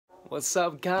What's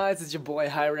up, guys? It's your boy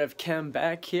HighRev Chem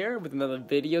back here with another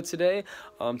video today.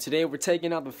 Today we're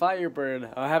taking out the Firebird.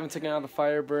 I haven't taken out the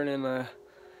Firebird in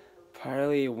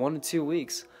probably 1 to 2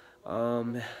 weeks.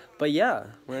 But yeah,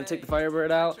 we're gonna take the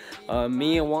Firebird out.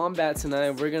 Me and Wombat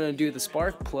tonight, we're gonna do the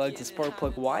spark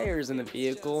plug wires in the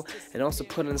vehicle, and also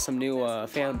put in some new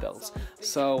fan belts.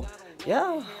 So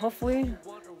yeah, hopefully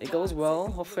it goes well.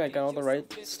 Hopefully I got all the right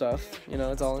stuff. You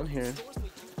know, it's all in here.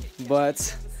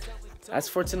 But as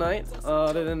for tonight,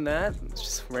 other than that, it's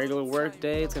just a regular work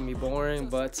day. It's gonna be boring,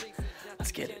 but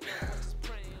let's get it.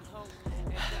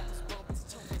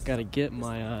 Gotta get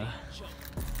my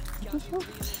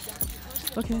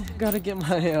gotta get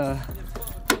my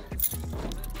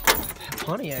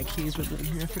Pontiac keys with me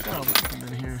here. I forgot I'll put them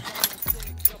in here.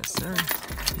 Yes, sir.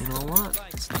 You know what?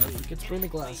 Let's not forget to bring the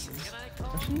glasses.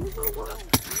 Actually, you know what?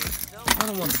 I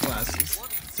don't want the glasses.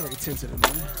 It's already tinted in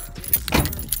there.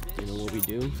 You know what we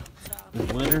do?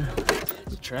 With winter,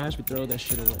 with trash, we throw that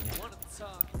shit away.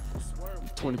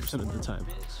 20% of the time.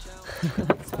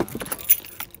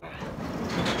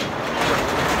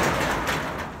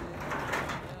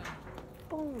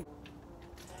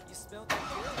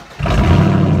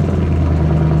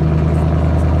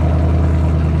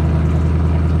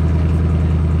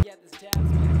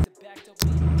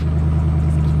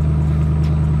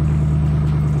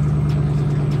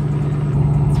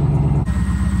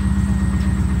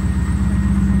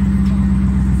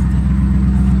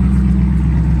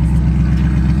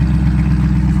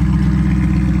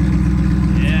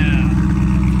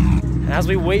 As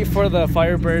we wait for the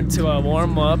Firebird to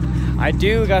warm up, I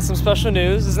do got some special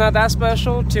news. It's not that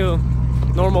special to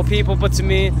normal people, but to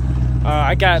me,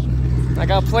 I got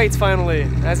plates finally,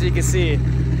 as you can see.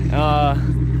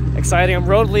 Exciting! I'm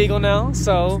road legal now,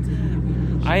 so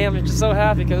I am just so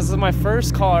happy because this is my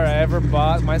first car I ever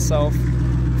bought myself.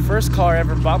 First car I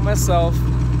ever bought myself,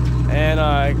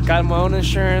 and got my own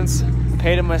insurance,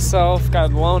 paid it myself,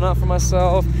 got a loan up for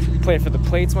myself, paid for the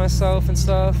plates myself and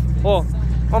stuff. Well,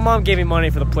 my mom gave me money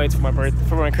for the plates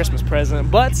for my Christmas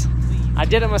present, but I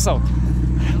did it myself.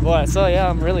 But so yeah,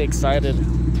 I'm really excited.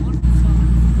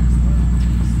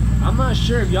 I'm not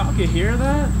sure if y'all can hear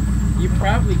that. You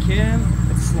probably can.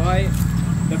 It's slight.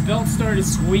 The belt started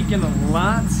squeaking a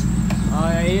lot.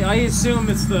 I assume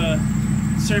it's the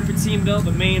serpentine belt,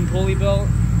 the main pulley belt.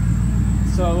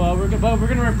 So we're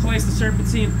gonna replace the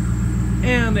serpentine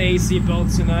and the AC belt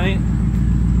tonight.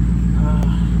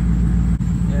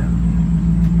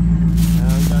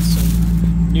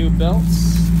 Some new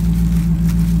belts,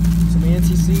 some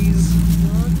anti-seize.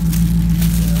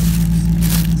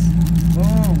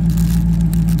 Boom!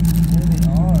 There they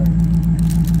are.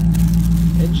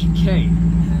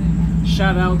 NGK.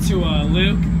 Shout out to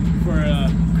Luke for a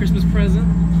Christmas present.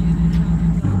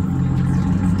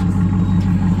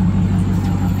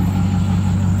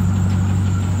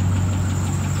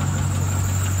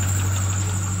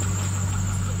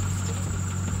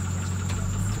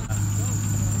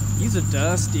 He's a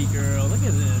dusty girl. Look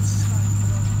at this.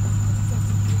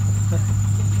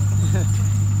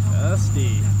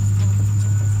 Dusty.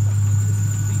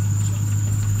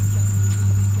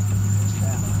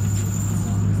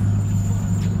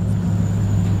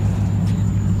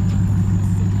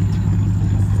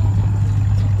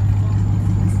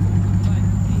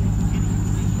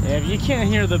 Yeah, if you can't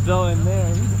hear the belt in there,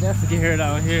 you can definitely hear it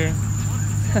out here.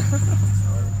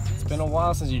 It's been a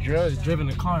while since you driven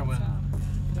a car with.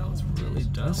 It's really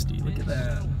dusty. Look at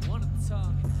that.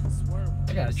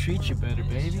 I gotta treat you better,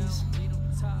 babies.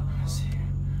 Let's see.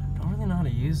 Don't really know how to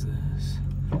use this.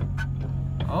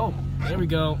 Oh, there we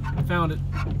go. Found it.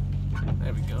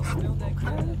 There we go.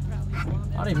 Okay.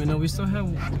 I didn't even know we still have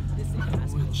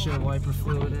windshield wiper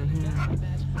fluid in here.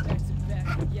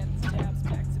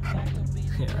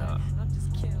 Yeah,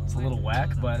 it's a little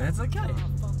whack, but it's okay.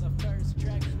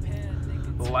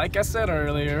 Like I said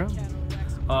earlier,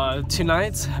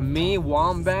 tonight, me,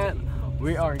 Wombat,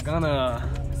 we are gonna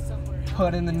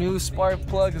put in the new spark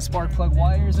plug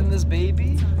wires in this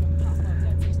baby.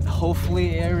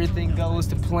 Hopefully everything goes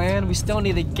to plan. We still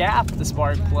need to gap the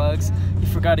spark plugs. He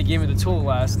forgot to give me the tool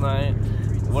last night.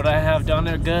 Would I have done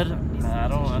it good? I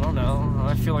don't know.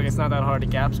 I feel like it's not that hard to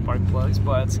gap spark plugs,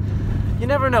 but you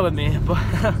never know with me.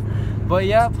 But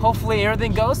yeah, hopefully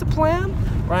everything goes to plan.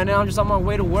 Right now I'm just on my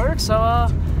way to work, so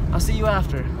I'll see you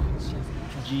after.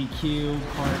 GQ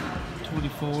part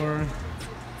 24.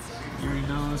 You already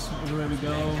know this. We're ready to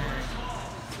go.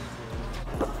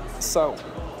 So,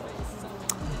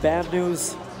 bad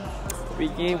news. We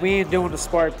ain't doing the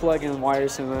spark plug and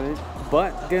wires tonight.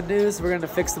 But good news, we're gonna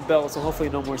fix the belt, so hopefully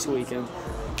no more squeaking.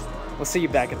 We'll see you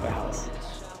back at the house.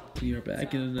 We are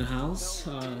back in the house,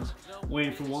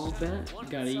 waiting for Wombat.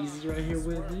 Got Easy right here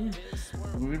with me.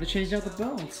 We're gonna change out the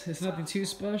belts. It's nothing too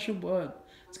special, but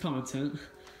it's content.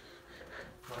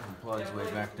 Fucking plugs way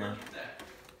back there.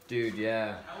 Dude,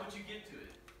 yeah. How would you get to it?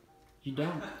 You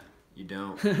don't. You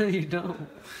don't. You don't.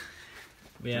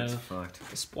 Yeah. That's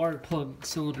fucked. The spark plug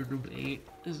cylinder number 8.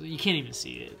 You can't even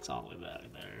see it. It's all the way back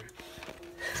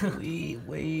there.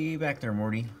 way back there,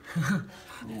 Morty.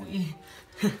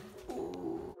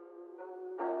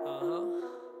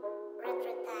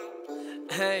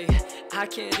 Hey, I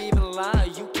can't even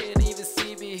lie, you can't even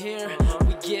see me here.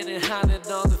 We getting hot and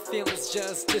all the feelings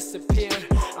just disappear.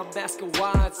 I'm asking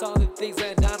why, it's all the things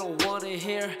that I don't wanna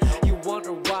hear. You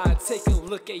wonder why, take a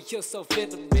look at yourself in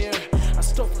the mirror. I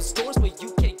stole from stores, but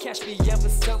you can't catch me ever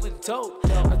selling dope.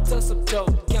 I've done some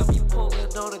dope, got me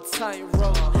pulling on a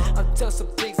tightrope. I've done some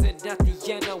things and at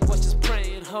the end I was just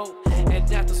praying hope.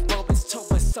 And at those moments told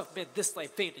myself, man, this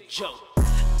life ain't a joke.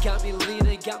 Got me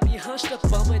leaning, got me hunched up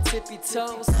on my tippy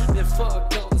toes. Then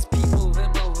fuck all those people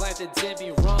in my life that did me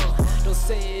wrong. Don't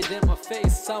say it in my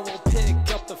face, I won't pick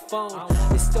up the phone.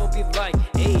 They still be like,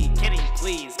 hey, can you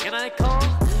please, can I call?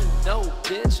 No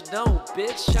bitch,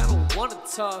 I don't wanna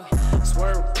talk.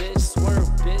 Swerve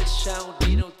bitch, I don't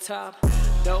need no top.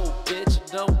 No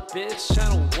bitch, I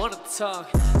don't wanna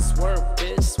talk. Swerve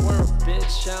bitch,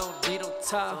 I don't need no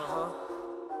top.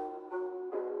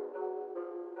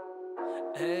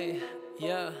 Hey,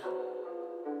 yeah.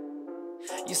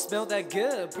 You smell that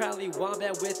good, probably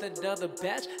Wombat with another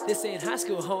batch. This ain't high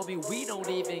school, homie, we don't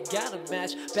even got a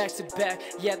match. Back to back,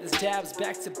 yeah, this dabs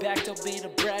back to back, don't mean to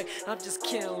brag. I'm just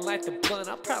killing like the blunt,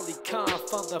 I'll probably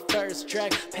cough on the first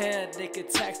track. Panic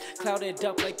attacks, clouded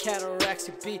up like cataracts.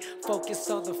 You be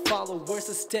focused on the followers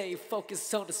and stay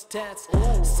focused on the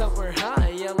stats. Somewhere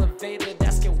high, elevated,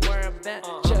 asking where I'm at.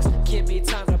 Just give me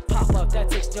time to pop up,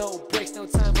 that takes no breaks, no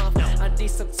time off. I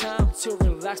need some time to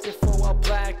relax before I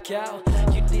black out.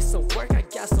 You need some work, I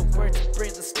got some work to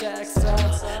bring the stacks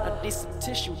up. I need some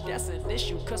tissue, that's an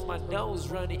issue, cause my nose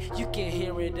running. You can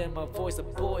hear it in my voice, the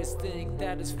boys think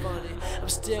that is funny. I'm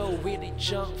still eating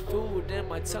junk food and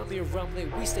my tummy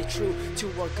rumbling. We stay true to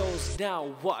our goals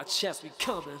now, watch as we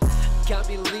coming. Got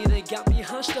me leaning, got me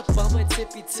hunched up on my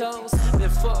tippy toes. Then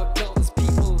fuck all those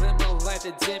people in my life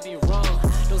that did me wrong.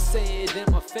 Don't say it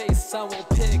in my face, I won't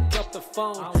pick up the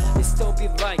phone. They still be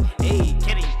like, hey,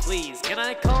 can you please, can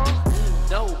I call?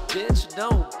 No bitch,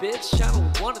 I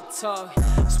don't wanna talk.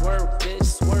 Swerve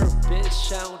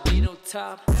bitch, I don't need no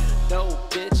top. No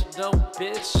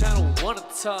bitch, I don't wanna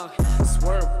talk.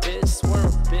 Swerve bitch,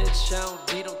 I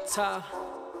don't need no top.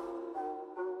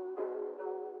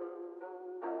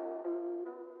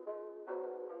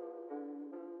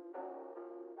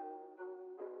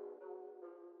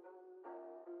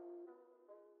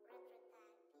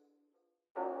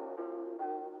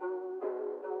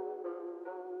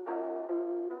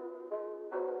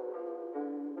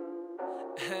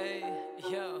 Hey,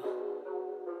 yo.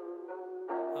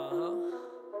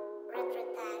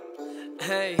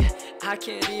 Hey, I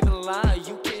can't even lie,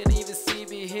 you can't even see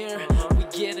me here. We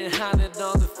getting hot and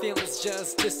all the feelings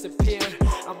just disappear.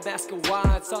 I'm asking why,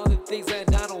 it's all the things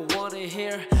that I don't wanna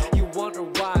hear. You wonder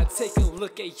why, take a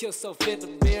look at yourself in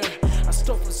the mirror. I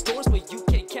stole from stores, but you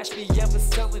can't catch me ever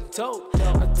selling dope.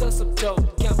 I've done some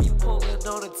dope, got me pulling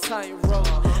on a tightrope.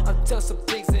 I've done some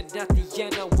things and at the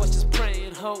end I was just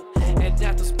praying hope. And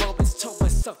at those moments told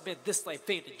myself, man, this life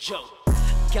ain't a joke.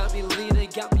 Got me leaning,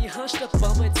 got me hunched up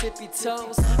on my tippy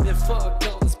toes. Then fuck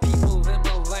all those people in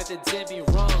my life that did me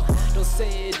wrong. Don't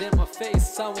say it in my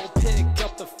face, I won't pick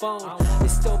up the phone. They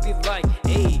still be like,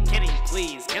 hey, can you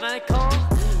please, can I call?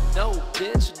 No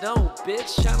bitch,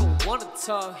 I don't wanna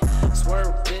talk.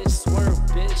 Swerve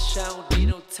bitch, I don't need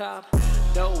no top.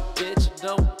 No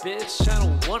bitch, I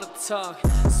don't wanna talk.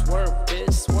 Swerve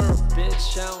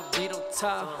bitch, I don't need no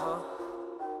top.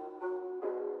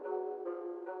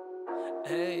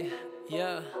 Hey,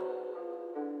 yeah.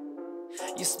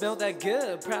 You smell that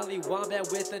good, probably Wombat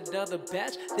with another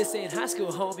batch. This ain't high school,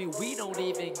 homie, we don't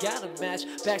even got a match.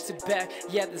 Back to back,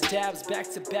 yeah, this dabs back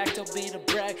to back, don't mean to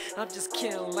brag. I'm just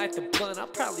killing like the blunt, I'll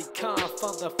probably cough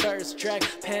on the first track.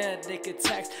 Panic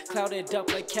attacks, clouded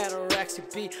up like cataracts. You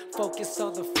be focused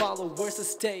on the followers and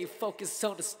stay focused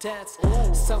on the stats.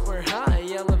 Somewhere high,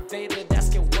 elevated,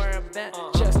 asking where I'm at.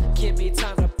 Just give me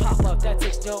time to pop up, love that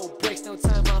takes no breaks, no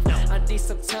time off. I need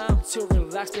some time to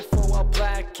relax before I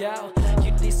black out.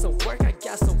 You need some work, I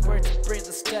got some work to bring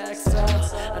the stacks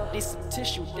up. I need some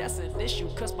tissue, that's an issue,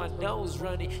 cause my nose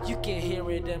running. You can hear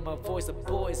it in my voice, the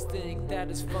boys think that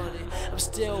is funny. I'm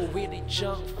still eating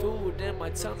junk food and my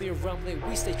tummy rumbling.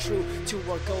 We stay true to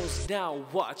our goals now,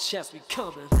 watch as we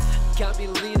coming. Got me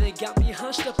leaning, got me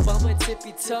hunched up on my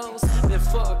tippy toes. Man,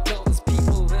 fuck all these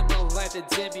people in my life that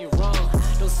did me wrong.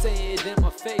 Don't say it in my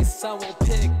face, I won't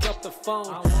pick up the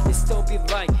phone. They still be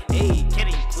like, hey,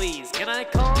 Kenny, please, can I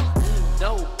call?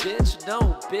 No, bitch,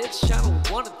 I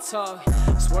don't wanna talk.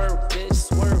 Swerve,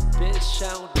 bitch,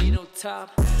 I don't need no top.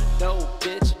 No,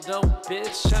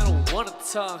 bitch, I don't wanna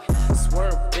talk.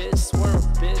 Swerve,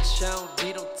 bitch, I don't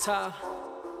need no top.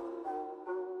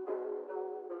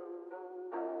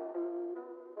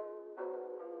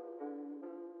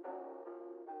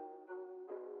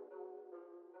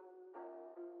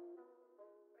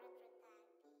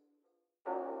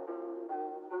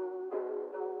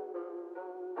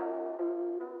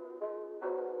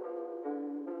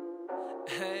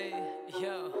 Hey,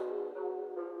 yo.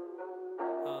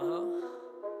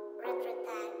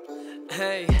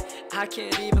 Hey, I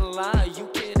can't even lie, you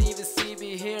can't even see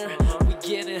me here. We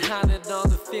getting hot and all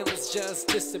the feelings just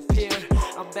disappear.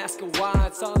 I'm asking why,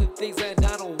 it's all the things that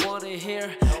I don't wanna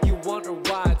hear. You wonder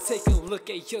why, take a look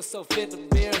at yourself in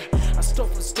the mirror. I stole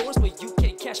from stores, but you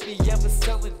can't catch me ever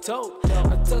selling dope.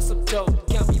 I've done some dope,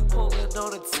 got me pulling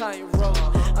on a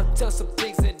tightrope. I've done some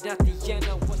things and at the end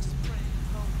I was just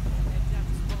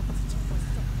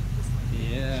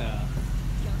yeah,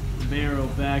 Mero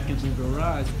back in the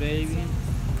garage, baby.